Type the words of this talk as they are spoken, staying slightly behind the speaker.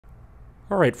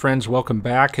Alright friends, welcome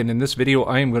back, and in this video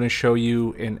I am going to show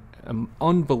you an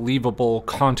unbelievable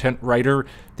content writer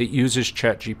that uses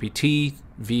Chat GPT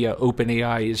via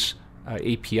OpenAI's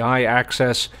API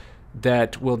access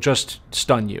that will just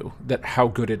stun you, that how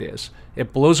good it is.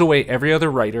 It blows away every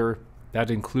other writer. That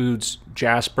includes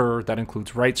Jasper, that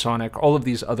includes WriteSonic, all of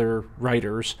these other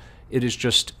writers. It is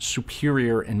just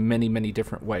superior in many, many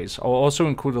different ways. I'll also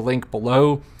include a link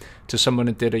below to someone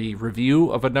that did a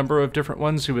review of a number of different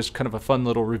ones. It was kind of a fun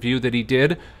little review that he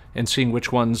did, and seeing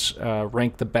which ones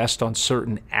rank the best on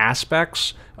certain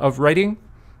aspects of writing.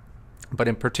 But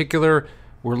in particular,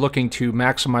 we're looking to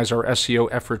maximize our SEO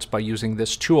efforts by using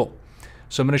this tool.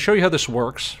 So I'm going to show you how this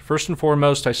works. First and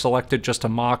foremost, I selected just a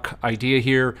mock idea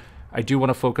here. I do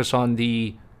want to focus on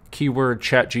the keyword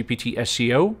Chat GPT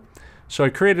SEO. So I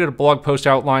created a blog post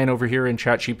outline over here in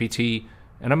Chat GPT,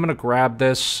 and I'm going to grab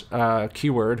this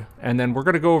keyword, and then we're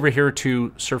going to go over here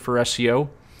to Surfer SEO.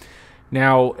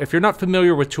 Now, if you're not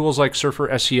familiar with tools like Surfer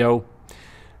SEO,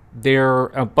 they're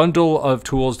a bundle of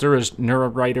tools. There is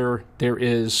Zimmwriter, there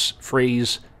is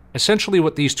Phrase. Essentially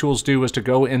what these tools do is to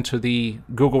go into the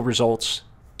Google results,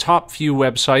 top few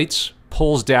websites,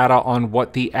 pulls data on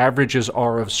what the averages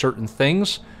are of certain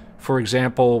things. For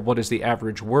example, what is the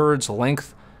average words,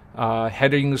 length,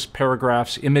 headings,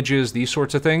 paragraphs, images, these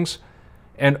sorts of things.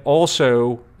 And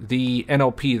also the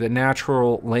NLP, the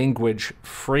natural language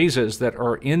phrases that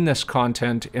are in this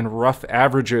content and rough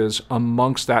averages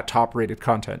amongst that top-rated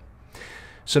content.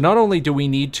 So not only do we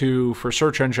need to, for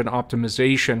search engine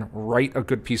optimization, write a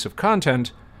good piece of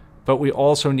content, but we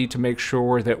also need to make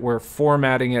sure that we're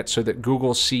formatting it so that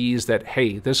Google sees that,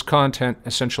 hey, this content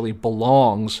essentially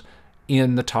belongs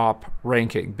in the top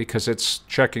ranking because it's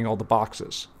checking all the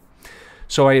boxes.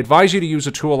 So I advise you to use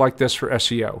a tool like this for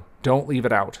SEO. Don't leave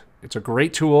it out. It's a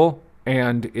great tool,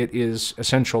 and it is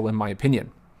essential in my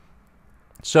opinion.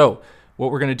 So what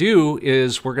we're going to do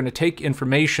is we're going to take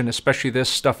information, especially this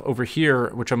stuff over here,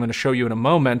 which I'm going to show you in a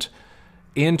moment,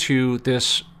 into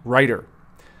this writer.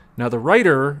 Now the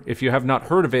writer, if you have not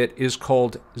heard of it, is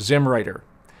called Zimmwriter.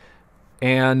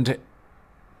 And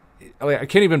I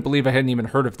can't even believe I hadn't even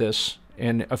heard of this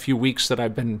in a few weeks that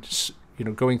I've been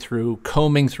combing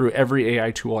through every AI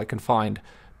tool I can find,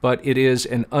 but it is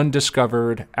an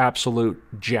undiscovered absolute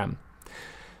gem.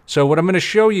 So what I'm going to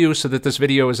show you, so that this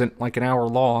video isn't like an hour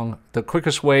long, the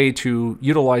quickest way to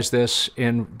utilize this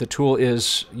in the tool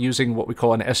is using what we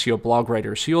call an SEO blog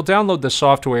writer. So you'll download the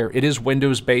software. It is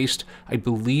Windows based. I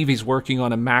believe he's working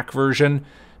on a Mac version,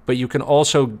 but you can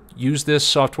also use this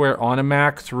software on a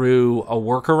Mac through a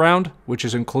workaround, which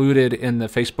is included in the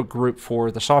Facebook group for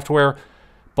the software.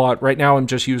 But right now I'm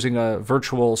just using a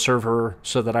virtual server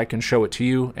so that I can show it to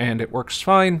you, and it works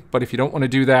fine. But if you don't want to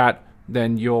do that,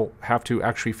 then you'll have to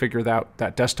actually figure out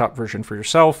that desktop version for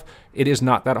yourself. It is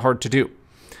not that hard to do.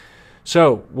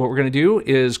 So what we're going to do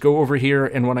is go over here,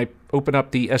 and when I open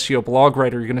up the SEO blog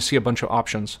writer, you're going to see a bunch of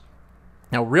options.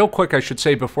 Now, real quick, I should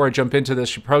say before I jump into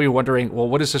this, you're probably wondering, well,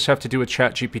 what does this have to do with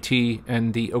Chat GPT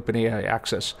and the OpenAI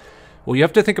access? Well, you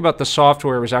have to think about the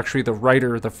software as actually the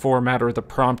writer, the formatter, the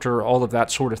prompter, all of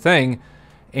that sort of thing.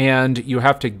 And you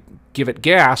have to give it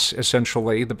gas,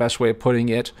 essentially, the best way of putting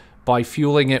it, by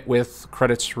fueling it with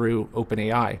credits through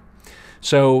OpenAI.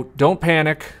 So don't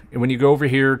panic. When you go over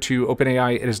here to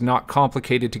OpenAI, it is not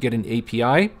complicated to get an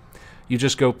API. You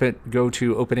just go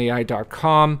to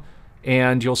openai.com,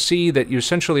 and you'll see that you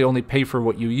essentially only pay for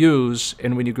what you use.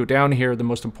 And when you go down here, the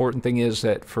most important thing is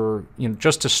that for,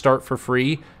 just to start for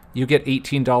free, you get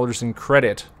 $18 in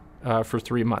credit for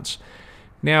 3 months.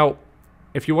 Now,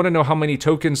 if you want to know how many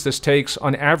tokens this takes,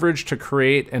 on average to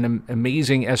create an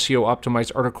amazing SEO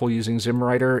optimized article using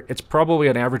Zimmwriter, it's probably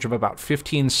an average of about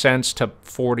 15 cents to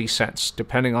 40 cents,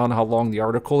 depending on how long the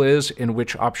article is and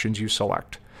which options you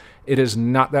select. It is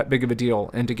not that big of a deal.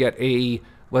 And to get a,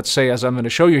 let's say, as I'm going to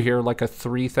show you here, like a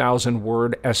 3,000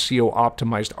 word SEO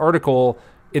optimized article,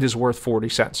 it is worth 40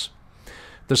 cents.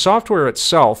 The software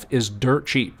itself is dirt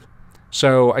cheap.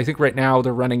 So I think right now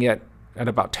they're running it at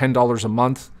about $10 a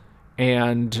month,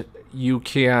 and you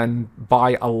can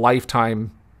buy a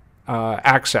lifetime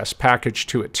access package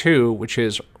to it too, which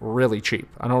is really cheap.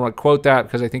 I don't want to quote that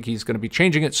because I think he's going to be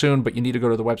changing it soon, but you need to go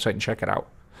to the website and check it out.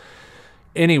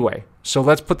 Anyway, so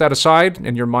let's put that aside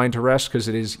and your mind to rest, because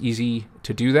it is easy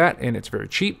to do that and it's very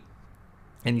cheap,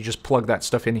 and you just plug that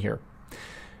stuff in here.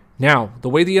 Now, the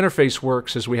way the interface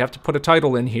works is we have to put a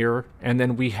title in here, and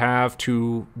then we have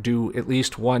to do at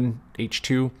least one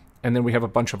H2, and then we have a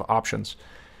bunch of options.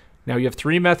 Now, you have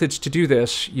 3 methods to do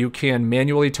this. You can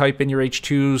manually type in your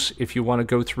H2s if you want to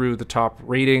go through the top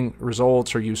rating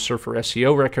results or use Surfer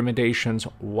SEO recommendations,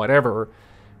 whatever.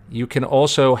 You can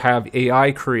also have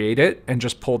AI create it and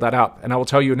just pull that up. And I will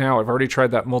tell you now, I've already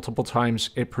tried that multiple times.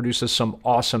 It produces some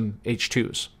awesome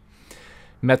H2s.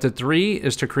 Method 3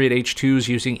 is to create H2s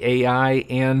using AI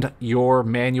and your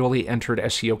manually entered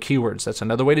SEO keywords. That's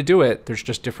another way to do it. There's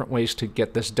just different ways to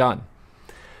get this done.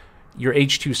 Your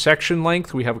H2 section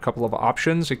length, we have a couple of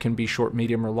options. It can be short,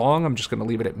 medium, or long. I'm just going to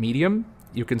leave it at medium.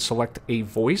 You can select a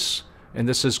voice, and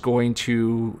this is going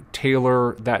to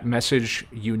tailor that message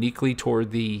uniquely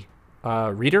toward the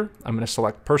reader. I'm going to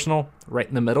select personal right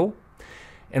in the middle.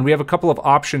 And we have a couple of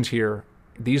options here.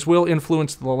 These will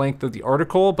influence the length of the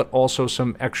article, but also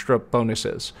some extra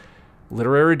bonuses.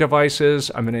 Literary devices,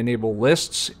 I'm going to enable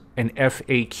lists and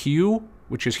FAQ,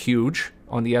 which is huge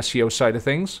on the SEO side of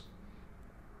things.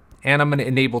 And I'm going to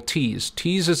enable tease.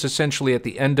 Tease is essentially at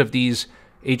the end of these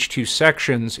H2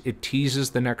 sections, it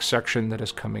teases the next section that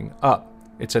is coming up.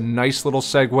 It's a nice little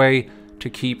segue to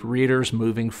keep readers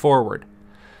moving forward.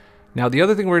 Now, the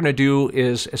other thing we're going to do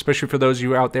is, especially for those of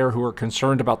you out there who are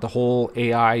concerned about the whole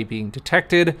AI being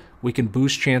detected, we can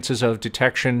boost chances of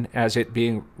detection as it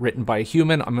being written by a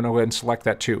human. I'm going to go ahead and select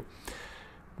that too.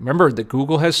 Remember that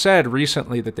Google has said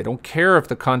recently that they don't care if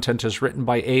the content is written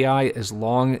by AI as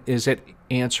long as it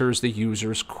answers the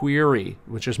user's query,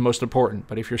 which is most important.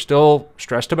 But if you're still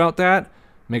stressed about that,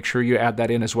 make sure you add that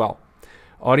in as well.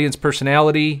 Audience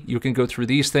personality, you can go through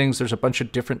these things. There's a bunch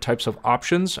of different types of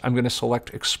options. I'm going to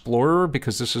select Explorer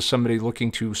because this is somebody looking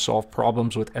to solve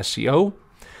problems with SEO.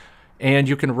 And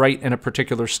you can write in a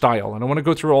particular style. And I want to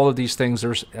go through all of these things.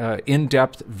 There's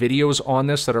in-depth videos on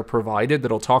this that are provided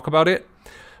that'll talk about it.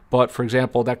 But for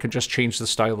example, that could just change the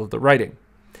style of the writing.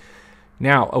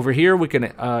 Now, over here, we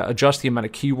can adjust the amount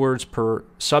of keywords per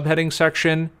subheading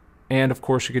section. And of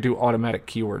course, you could do automatic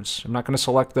keywords. I'm not going to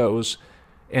select those.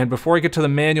 And before I get to the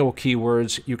manual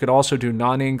keywords, you could also do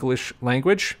non-English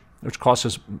language, which costs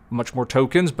us much more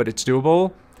tokens, but it's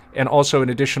doable. And also an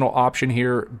additional option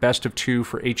here, best of 2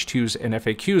 for H2s and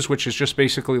FAQs, which is just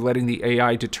basically letting the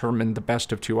AI determine the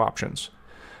best of 2 options.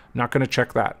 Not going to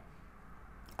check that.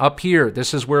 Up here,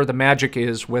 this is where the magic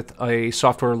is with a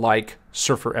software like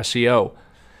Surfer SEO.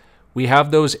 We have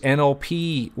those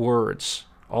NLP words,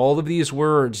 all of these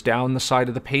words down the side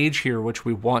of the page here, which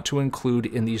we want to include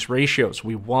in these ratios.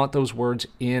 We want those words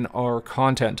in our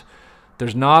content.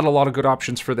 There's not a lot of good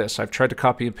options for this. I've tried to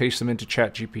copy and paste them into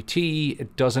Chat GPT.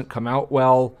 It doesn't come out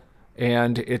well,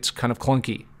 and it's kind of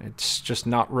clunky. It's just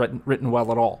not written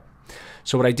well at all.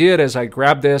 So what I did is I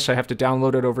grabbed this. I have to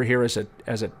download it over here as a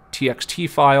TXT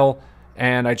file,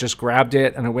 and I just grabbed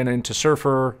it and I went into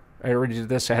Surfer. I already did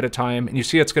this ahead of time, and you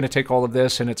see it's going to take all of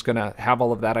this and it's going to have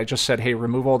all of that. I just said, hey,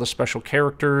 remove all the special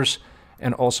characters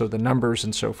and also the numbers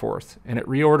and so forth. And it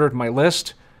reordered my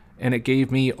list, and it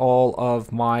gave me all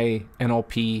of my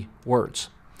NLP words.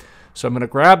 So I'm going to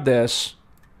grab this,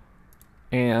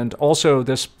 and also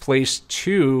this place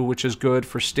too, which is good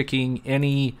for sticking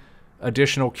any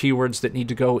additional keywords that need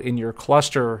to go in your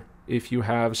cluster if you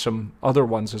have some other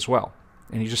ones as well.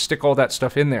 And you just stick all that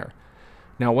stuff in there.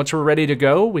 Now, once we're ready to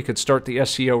go, we could start the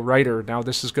SEO writer. Now,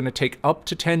 this is going to take up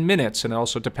to 10 minutes, and it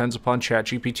also depends upon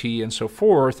ChatGPT and so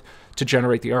forth to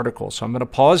generate the article. So I'm going to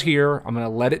pause here. I'm going to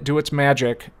let it do its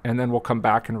magic, and then we'll come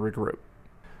back and regroup.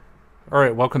 All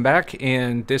right, welcome back.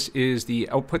 And this is the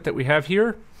output that we have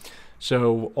here.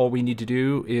 So all we need to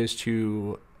do is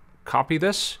to copy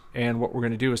this, and what we're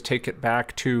going to do is take it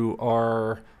back to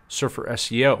our Surfer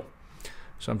SEO.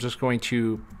 So I'm just going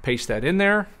to paste that in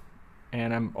there,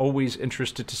 and I'm always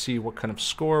interested to see what kind of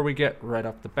score we get right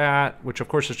off the bat, which of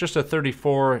course is just a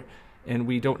 34, and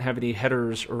we don't have any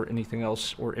headers or anything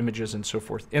else or images and so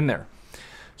forth in there.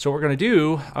 So what we're going to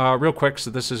do real quick, so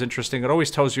this is interesting, it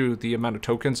always tells you the amount of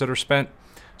tokens that are spent.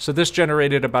 So this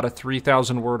generated about a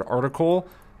 3,000 word article,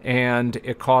 and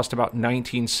it cost about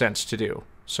 19 cents to do.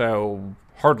 So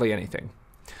hardly anything.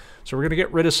 So we're going to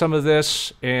get rid of some of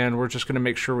this, and we're just going to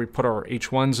make sure we put our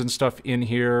H1s and stuff in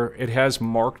here. It has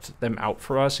marked them out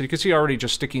for us. And you can see already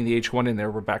just sticking the H1 in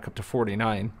there, we're back up to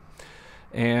 49.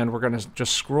 And we're going to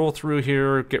just scroll through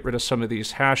here, get rid of some of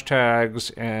these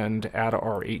hashtags, and add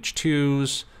our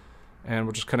H2s. And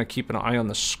we'll just kind of keep an eye on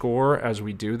the score as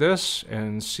we do this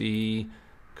and see,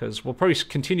 because we'll probably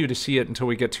continue to see it until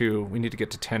we need to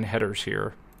get to 10 headers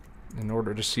here in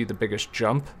order to see the biggest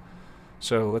jump.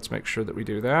 So let's make sure that we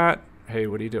do that. Hey,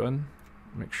 what are you doing?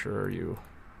 Make sure you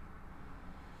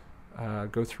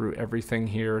go through everything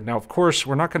here. Now, of course,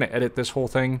 we're not going to edit this whole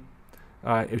thing,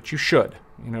 which you should.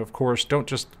 You know, of course, don't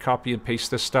just copy and paste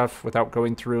this stuff without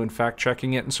going through and fact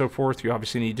checking it and so forth. You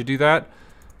obviously need to do that.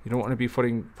 You don't want to be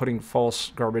putting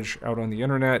false garbage out on the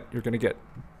internet. You're going to get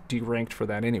deranked for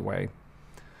that anyway.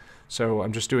 So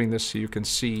I'm just doing this so you can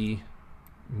see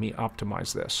me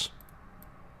optimize this.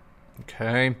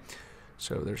 Okay,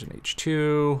 so there's an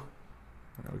H2.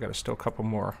 We got still a couple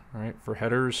more, right, for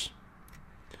headers.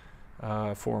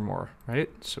 4 more, right?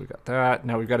 So we got that.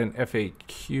 Now we've got an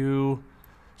FAQ.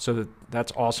 So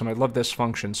that's awesome. I love this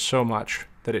function so much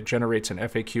that it generates an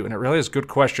FAQ, and it really has good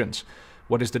questions.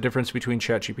 What is the difference between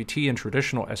ChatGPT and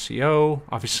traditional SEO?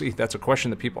 Obviously, that's a question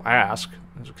that people ask.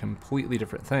 Those are completely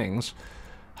different things.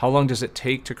 How long does it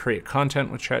take to create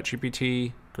content with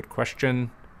ChatGPT? Good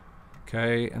question.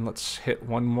 Okay, and let's hit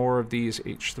one more of these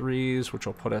H3s, which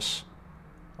will put us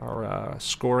our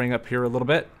scoring up here a little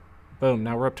bit. Boom,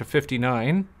 now we're up to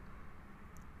 59.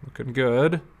 Looking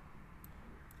good.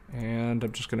 And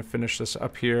I'm just going to finish this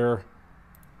up here.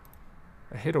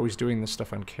 I hate always doing this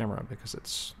stuff on camera because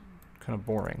it's kind of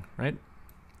boring, right?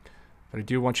 But I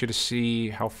do want you to see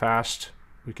how fast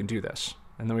we can do this.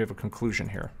 And then we have a conclusion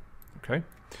here. Okay,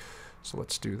 so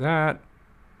let's do that.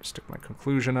 Stick my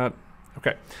conclusion up.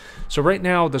 Okay, so right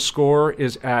now the score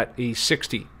is at a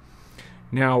 60.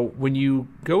 Now, when you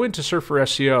go into Search for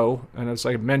SEO, and as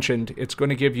I mentioned, it's going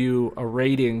to give you a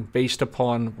rating based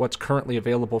upon what's currently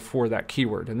available for that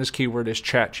keyword. And this keyword is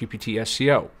Chat GPT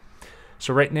SEO.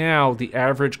 So right now, the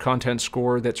average content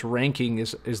score that's ranking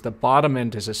is the bottom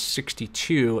end is a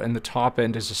 62 and the top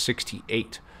end is a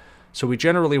 68. So we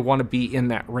generally want to be in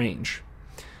that range.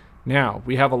 Now,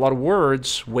 we have a lot of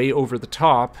words way over the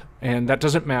top, and that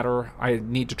doesn't matter. I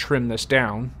need to trim this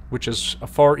down, which is a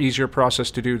far easier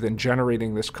process to do than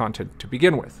generating this content to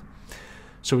begin with.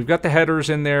 So we've got the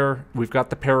headers in there, we've got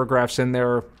the paragraphs in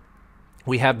there,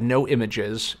 we have no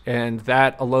images, and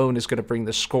that alone is going to bring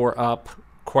the score up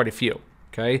quite a few,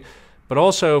 okay? But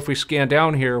also, if we scan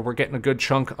down here, we're getting a good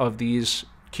chunk of these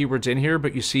keywords in here,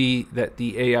 but you see that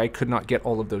the AI could not get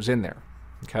all of those in there,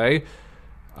 okay?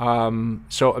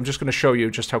 So I'm just going to show you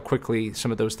just how quickly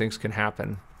some of those things can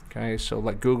happen. Okay, so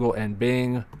like Google and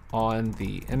Bing on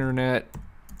the internet,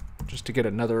 just to get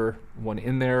another one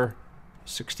in there.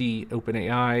 60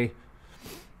 OpenAI.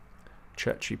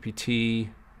 ChatGPT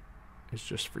is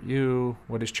just for you.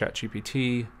 What is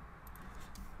ChatGPT?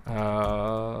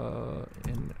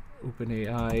 An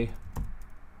OpenAI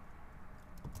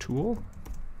tool.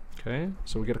 Okay,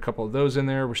 so we get a couple of those in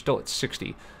there. We're still at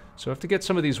 60. So I have to get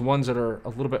some of these ones that are a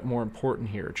little bit more important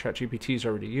here. ChatGPT is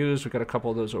already used. We've got a couple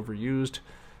of those overused.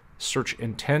 Search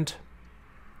intent.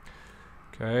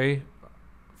 Okay.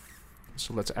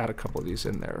 So let's add a couple of these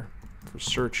in there for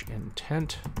search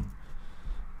intent.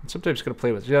 And sometimes it's going to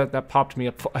play with, yeah, that popped me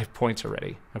up 5 points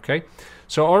already. Okay.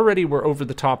 So already we're over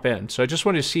the top end. So I just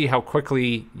wanted to see how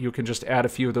quickly you can just add a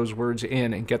few of those words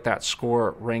in and get that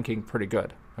score ranking pretty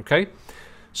good. Okay.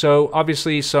 So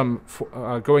obviously some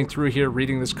going through here,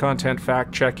 reading this content,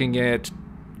 fact checking it,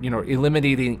 you know,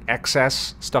 eliminating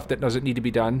excess stuff that doesn't need to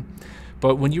be done.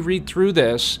 But when you read through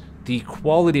this, the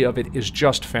quality of it is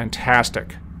just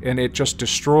fantastic, and it just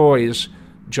destroys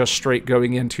just straight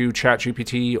going into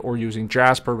ChatGPT or using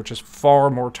Jasper, which is far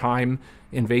more time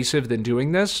invasive than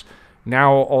doing this.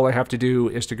 Now all I have to do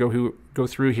is to go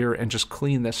through here and just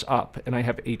clean this up, and I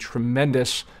have a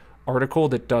tremendous article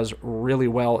that does really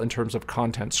well in terms of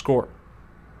content score.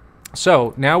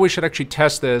 So now we should actually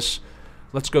test this.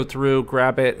 Let's go through,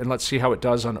 grab it, and let's see how it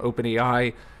does on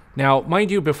OpenAI. Now, mind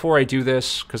you, before I do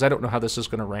this, because I don't know how this is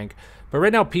going to rank, but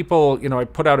right now people, you know, I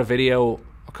put out a video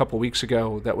a couple weeks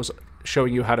ago that was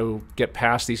showing you how to get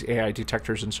past these AI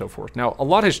detectors and so forth. Now, a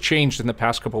lot has changed in the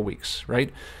past couple weeks,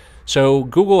 right? So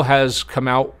Google has come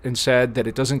out and said that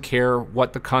it doesn't care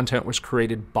what the content was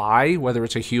created by, whether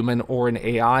it's a human or an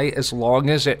AI, as long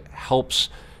as it helps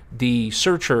the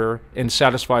searcher and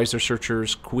satisfies their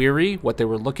searcher's query, what they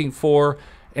were looking for,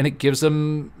 and it gives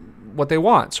them what they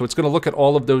want. So it's going to look at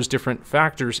all of those different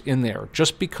factors in there.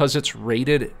 Just because it's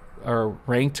rated or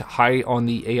ranked high on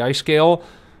the AI scale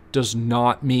does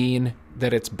not mean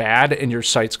that it's bad and your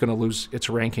site's going to lose its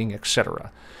ranking,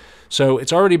 etc. So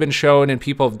it's already been shown, and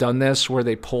people have done this, where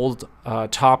they pulled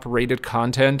top-rated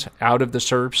content out of the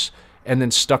SERPs and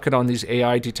then stuck it on these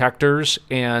AI detectors,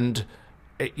 and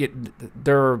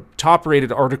there are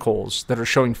top-rated articles that are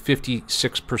showing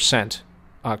 56%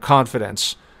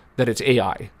 confidence that it's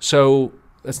AI. So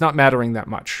it's not mattering that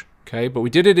much, okay? But we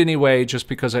did it anyway just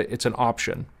because it's an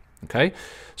option, okay?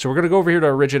 So we're going to go over here to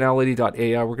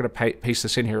originality.ai. We're going to paste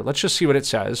this in here. Let's just see what it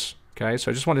says. Okay,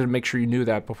 so I just wanted to make sure you knew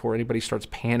that before anybody starts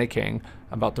panicking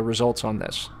about the results on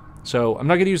this. So I'm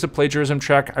not going to use the plagiarism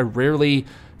check. I rarely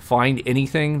find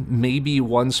anything, maybe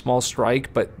one small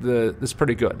strike, but it's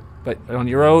pretty good. But on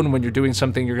your own, when you're doing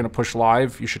something you're going to push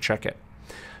live, you should check it.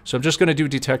 So I'm just going to do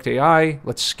detect AI.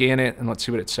 Let's scan it and let's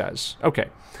see what it says. Okay,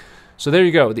 So there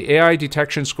you go. The AI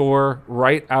detection score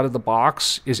right out of the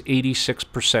box is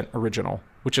 86% original,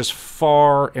 which is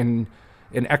far in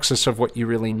excess of what you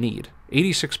really need.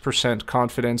 86%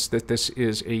 confidence that this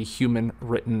is a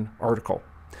human-written article.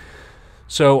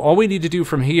 So all we need to do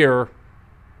from here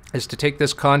is to take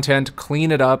this content,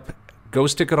 clean it up, go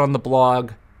stick it on the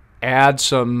blog, add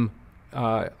some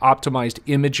optimized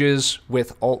images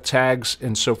with alt tags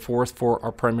and so forth for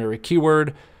our primary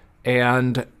keyword,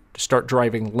 and start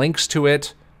driving links to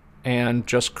it, and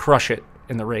just crush it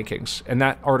in the rankings. And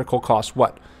that article costs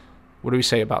what? What do we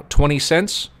say, about 20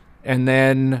 cents? And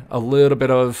then a little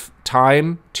bit of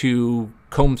time to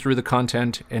comb through the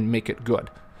content and make it good.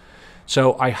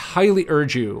 So I highly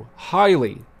urge you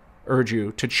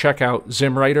to check out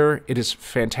Zimmwriter. It is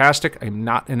fantastic. I'm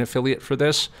not an affiliate for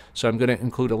this, so I'm going to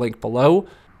include a link below.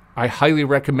 I highly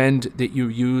recommend that you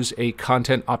use a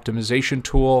content optimization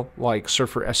tool like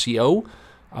Surfer SEO.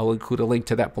 I'll include a link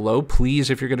to that below. Please,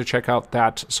 if you're going to check out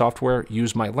that software,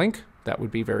 use my link. That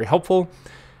would be very helpful.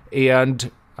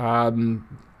 And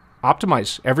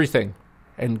optimize everything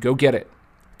and go get it.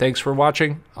 Thanks for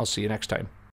watching. I'll see you next time.